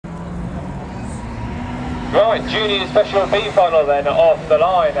Right, junior special B final then off the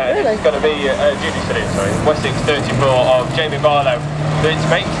line. Really? It's going to be junior saloon, sorry. Wessex 34 of Jamie Barlow. That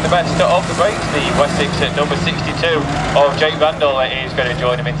makes the best of the breaks. The Wessex at number 62 of Jake Vandal is going to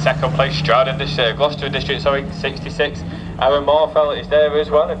join him in second place. Stroud Gloucester District, sorry, 66. Aaron Marfell is there as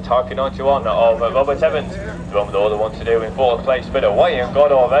well, and Type 91 of Robert Evans. The one with all they want to do in fourth place, but away and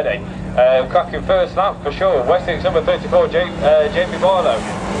gone already. Cracking first lap for sure. Wessex number 34, Jamie Barlow.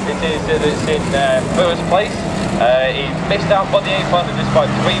 It is that's in first place. He missed out on the 8th one despite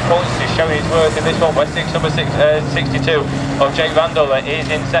 3 points. He's showing his worth in this one. Wessex number 62 of Jake Vandal is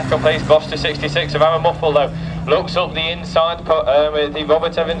in second place. Gloucester 66 of Aaron Muffle though looks up the inside. The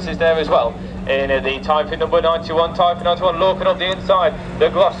Robert Evans is there as well. In the Type number 91, Type 91 looking up the inside. The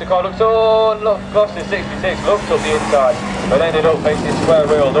Gloucester car looks, oh look, Gloucester 66 looks up the inside, but ended up facing square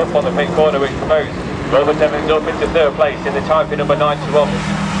wheeled up on the pit corner, which promotes Robert Evans up into third place in the Type number 91.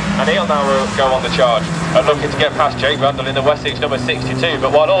 And he'll now go on the charge and looking to get past Jake Randall in the Wessex number 62.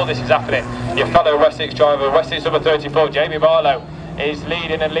 But while all this is happening, your fellow Wessex driver, Wessex number 34, Jamie Barlow, is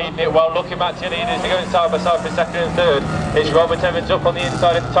leading and leading it well, looking back to your leaders. They're going side by side for second and third. It's Robert Evans up on the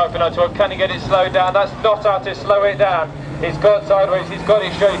inside in the Type 91. Can he get it slowed down? That's not how to slow it down. He's got sideways, he's got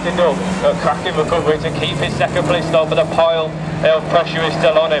it straightened up. A cracking recovery to keep his second place stop, but the pile of pressure is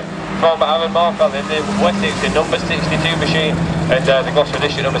still on him from Aaron Marfell in the Wessex in number 62 machine, and the Gloucester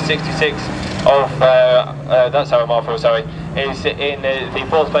District number 66 of that's Aaron Marfell, sorry, is in the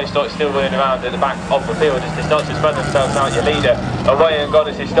fourth place start, still running around at the back of the field as they start to spread themselves out. Your leader away and gone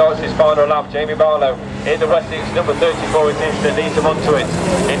as he starts his final lap. Jamie Barlow in the Wessex number 34 it is that leads him onto it.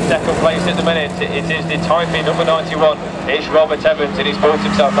 In second place at the minute it is the Type number 91. It's Robert Evans, and he's brought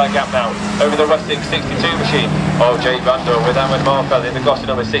himself that gap now over the Wessex 62 machine of Jake Vandal, with Aaron Marfell in the Gloucester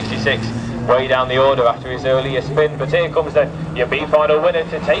number 66 way down the order after his earlier spin. But here comes then your B final winner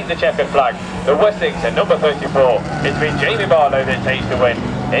to take the checkered flag. The Wessex at number 34. It's been Jamie Barlow that takes the win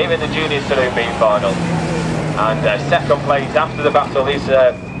here in the junior saloon B final. And second place after the battle is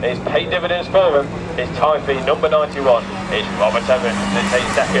paid dividends for him. It's Type number 91. It's Robert Evans that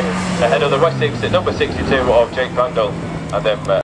takes second ahead of the Wessex at number 62 of Jake Vandal. And then